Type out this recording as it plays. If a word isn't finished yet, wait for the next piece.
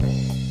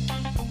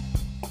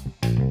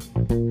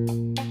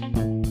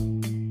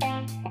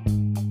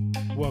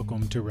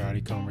to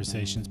Rowdy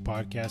Conversations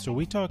podcast, where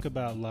we talk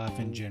about life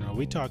in general.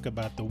 We talk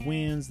about the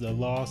wins, the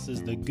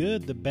losses, the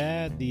good, the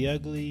bad, the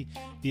ugly,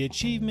 the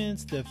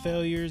achievements, the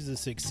failures, the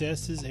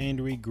successes,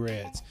 and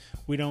regrets.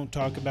 We don't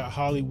talk about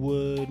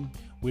Hollywood.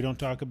 We don't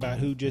talk about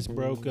who just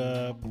broke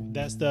up.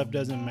 That stuff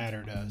doesn't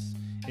matter to us.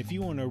 If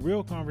you want a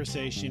real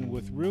conversation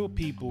with real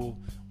people,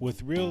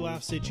 with real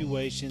life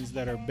situations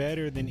that are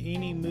better than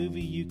any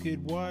movie you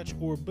could watch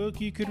or book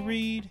you could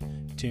read,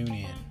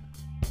 tune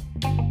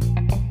in.